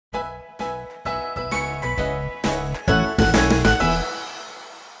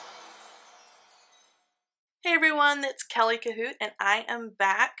everyone, it's Kelley Cahoot, and I am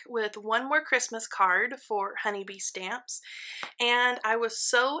back with one more Christmas card for Honeybee Stamps. And I was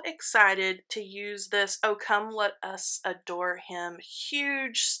so excited to use this "Oh Come Let Us Adore Him"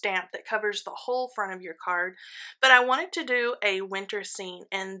 huge stamp that covers the whole front of your card. But I wanted to do a winter scene,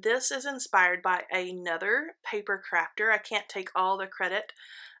 and this is inspired by another paper crafter. I can't take all the credit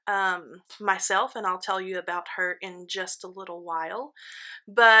myself, and I'll tell you about her in just a little while.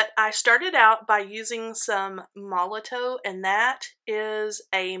 But I started out by using some Molotow, and that is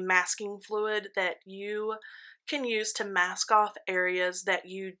a masking fluid that you can use to mask off areas that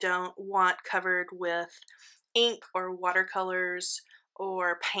you don't want covered with ink or watercolors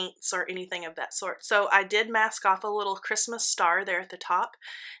or paints or anything of that sort. So I did mask off a little Christmas star there at the top,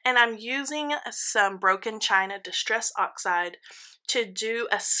 and I'm using some broken china distress oxide to do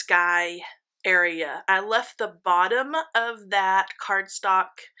a sky area. I left the bottom of that cardstock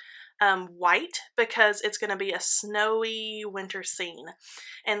white because it's going to be a snowy winter scene.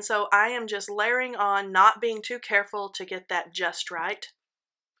 And so I am just layering on, not being too careful to get that just right.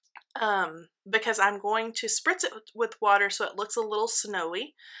 Because I'm going to spritz it with water so it looks a little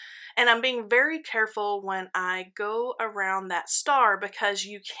snowy. And I'm being very careful when I go around that star because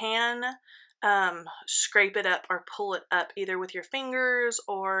you can scrape it up or pull it up either with your fingers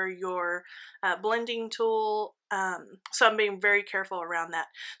or your blending tool. So I'm being very careful around that.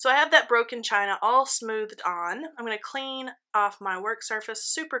 So I have that broken china all smoothed on. I'm going to clean off my work surface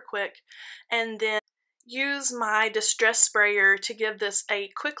super quick and then use my distress sprayer to give this a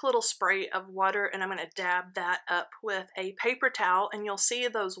quick little spray of water, and I'm going to dab that up with a paper towel, and you'll see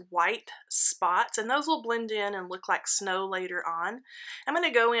those white spots, and those will blend in and look like snow later on. I'm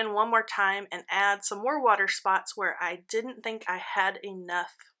going to go in one more time and add some more water spots where I didn't think I had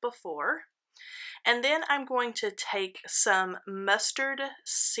enough before. And then I'm going to take some mustard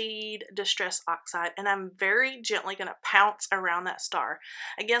seed distress oxide, and I'm very gently going to pounce around that star.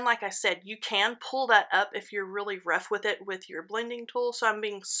 Again, like I said, you can pull that up if you're really rough with it with your blending tool, so I'm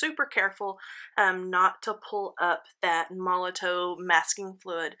being super careful not to pull up that Molotow masking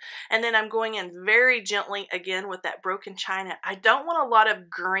fluid. And then I'm going in very gently again with that broken china. I don't want a lot of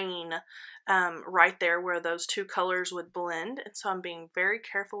green right there where those two colors would blend, and so I'm being very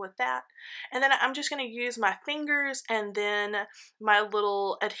careful with that. And then I'm just going to use my fingers and then my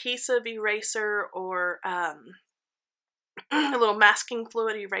little adhesive eraser or a little masking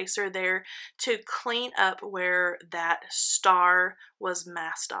fluid eraser there to clean up where that star was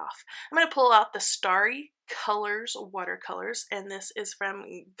masked off. I'm going to pull out the Starry Colors watercolors, and this is from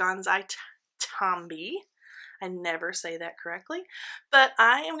Gansai Tambi. I never say that correctly, but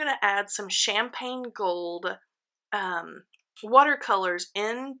I am going to add some champagne gold watercolors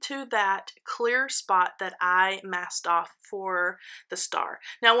into that clear spot that I masked off for the star.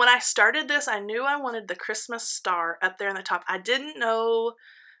 Now, when I started this, I knew I wanted the Christmas star up there on the top. I didn't know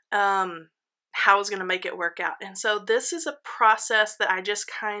how I was going to make it work out. And so this is a process that I just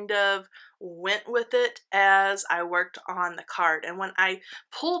kind of went with it as I worked on the card. And when I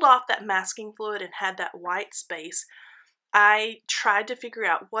pulled off that masking fluid and had that white space, I tried to figure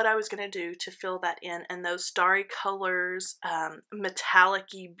out what I was going to do to fill that in, and those Starry Colors,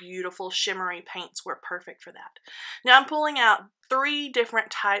 metallic-y, beautiful, shimmery paints were perfect for that. Now I'm pulling out 3 different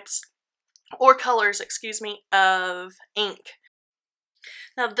types, or colors, excuse me, of ink.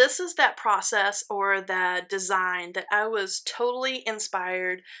 Now this is that process or the design that I was totally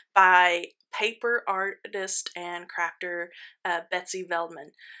inspired by paper artist and crafter Betsy Veldman.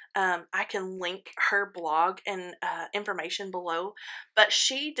 I can link her blog and information below, but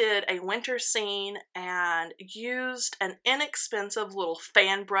she did a winter scene and used an inexpensive little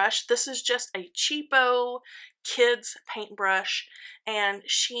fan brush. This is just a cheapo kids paintbrush, and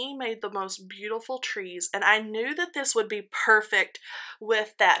she made the most beautiful trees, and I knew that this would be perfect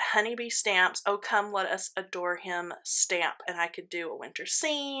with that Honeybee Stamps "Oh Come Let Us Adore Him" stamp, and I could do a winter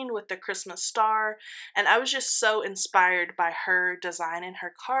scene with the Christmas star, and I was just so inspired by her design and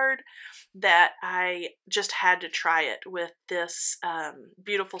her card that I just had to try it with this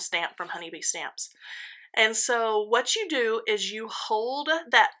beautiful stamp from Honeybee Stamps. And so what you do is you hold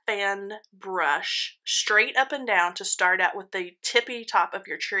that fan brush straight up and down to start out with the tippy top of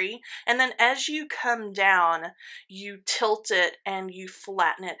your tree, and then as you come down you tilt it and you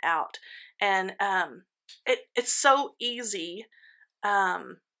flatten it out, and it's so easy. I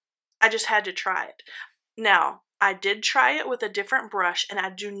just had to try it. Now I did try it with a different brush, and I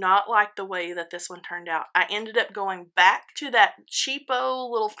do not like the way that this one turned out. I ended up going back to that cheapo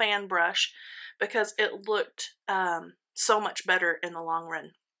little fan brush because it looked so much better in the long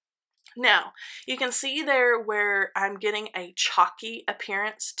run. Now, you can see there where I'm getting a chalky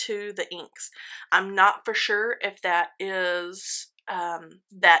appearance to the inks. I'm not for sure if that is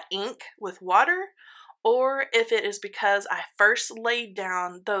that ink with water, or if it is because I first laid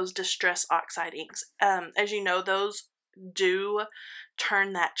down those Distress Oxide inks. As you know, those do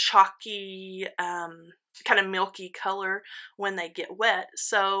turn that chalky, kind of milky color when they get wet.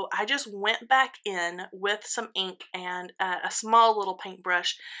 So I just went back in with some ink and a small little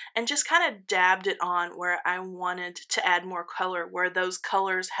paintbrush and just kind of dabbed it on where I wanted to add more color, where those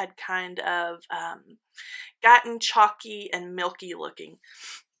colors had kind of gotten chalky and milky looking.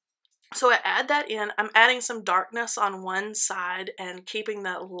 So I add that in. I'm adding some darkness on one side and keeping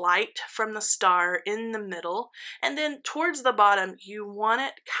the light from the star in the middle. And then towards the bottom, you want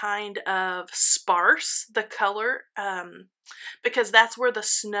it kind of sparse, the color, because that's where the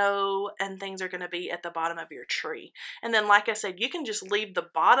snow and things are going to be at the bottom of your tree. And then, like I said, you can just leave the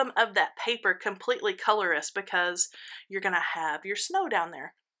bottom of that paper completely colorless because you're going to have your snow down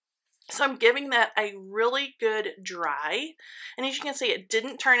there. So I'm giving that a really good dry, and as you can see, it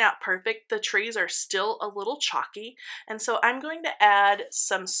didn't turn out perfect. The trees are still a little chalky, and so I'm going to add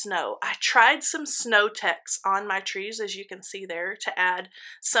some snow. I tried some snow text on my trees, as you can see there, to add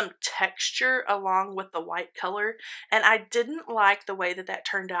some texture along with the white color, and I didn't like the way that that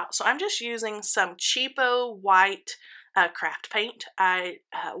turned out. So I'm just using some cheapo white craft paint. I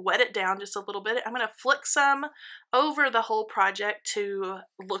wet it down just a little bit. I'm going to flick some over the whole project to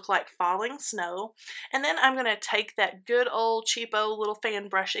look like falling snow, and then I'm going to take that good old cheapo little fan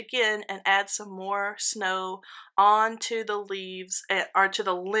brush again and add some more snow onto the leaves or to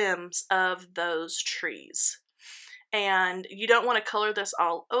the limbs of those trees. And you don't want to color this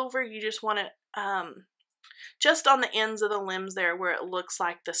all over, you just want to just on the ends of the limbs there where it looks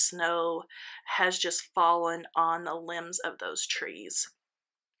like the snow has just fallen on the limbs of those trees.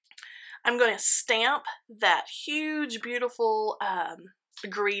 I'm going to stamp that huge, beautiful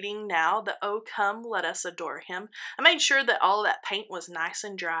greeting now, the "Oh come, let us adore him." I made sure that all of that paint was nice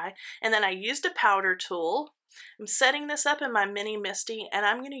and dry, and then I used a powder tool. I'm setting this up in my mini MISTI, and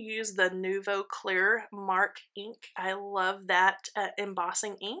I'm going to use the Nuvo Clear Mark ink. I love that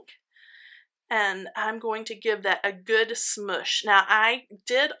embossing ink. And I'm going to give that a good smush. Now, I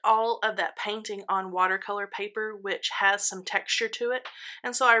did all of that painting on watercolor paper, which has some texture to it,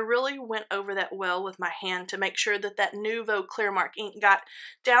 and so I really went over that well with my hand to make sure that that Nuvo Clear Mark ink got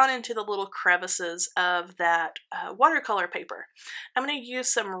down into the little crevices of that watercolor paper. I'm going to use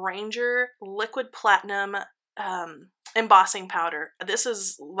some Ranger Liquid Platinum embossing powder. This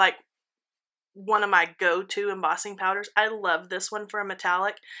is like one of my go-to embossing powders. I love this one for a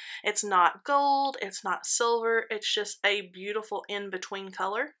metallic. It's not gold, it's not silver, it's just a beautiful in-between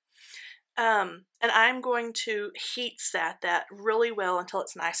color. And I'm going to heat set that really well until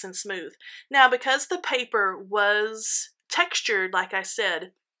it's nice and smooth. Now, because the paper was textured, like I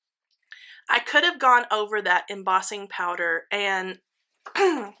said, I could have gone over that embossing powder and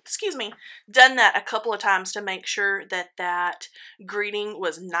excuse me, done that a couple of times to make sure that that greeting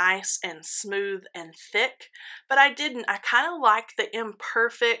was nice and smooth and thick, but I didn't. I kind of like the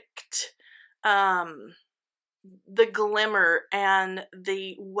imperfect, the glimmer and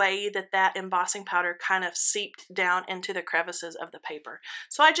the way that that embossing powder kind of seeped down into the crevices of the paper.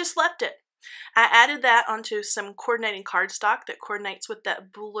 So I just left it. I added that onto some coordinating cardstock that coordinates with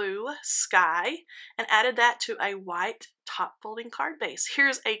that blue sky and added that to a white top folding card base.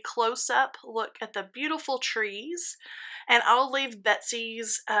 Here's a close-up look at the beautiful trees, and I'll leave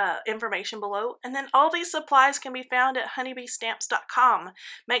Betsy's information below, and then all these supplies can be found at honeybeestamps.com.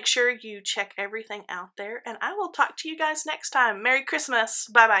 Make sure you check everything out there, and I will talk to you guys next time. Merry Christmas!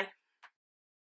 Bye-bye!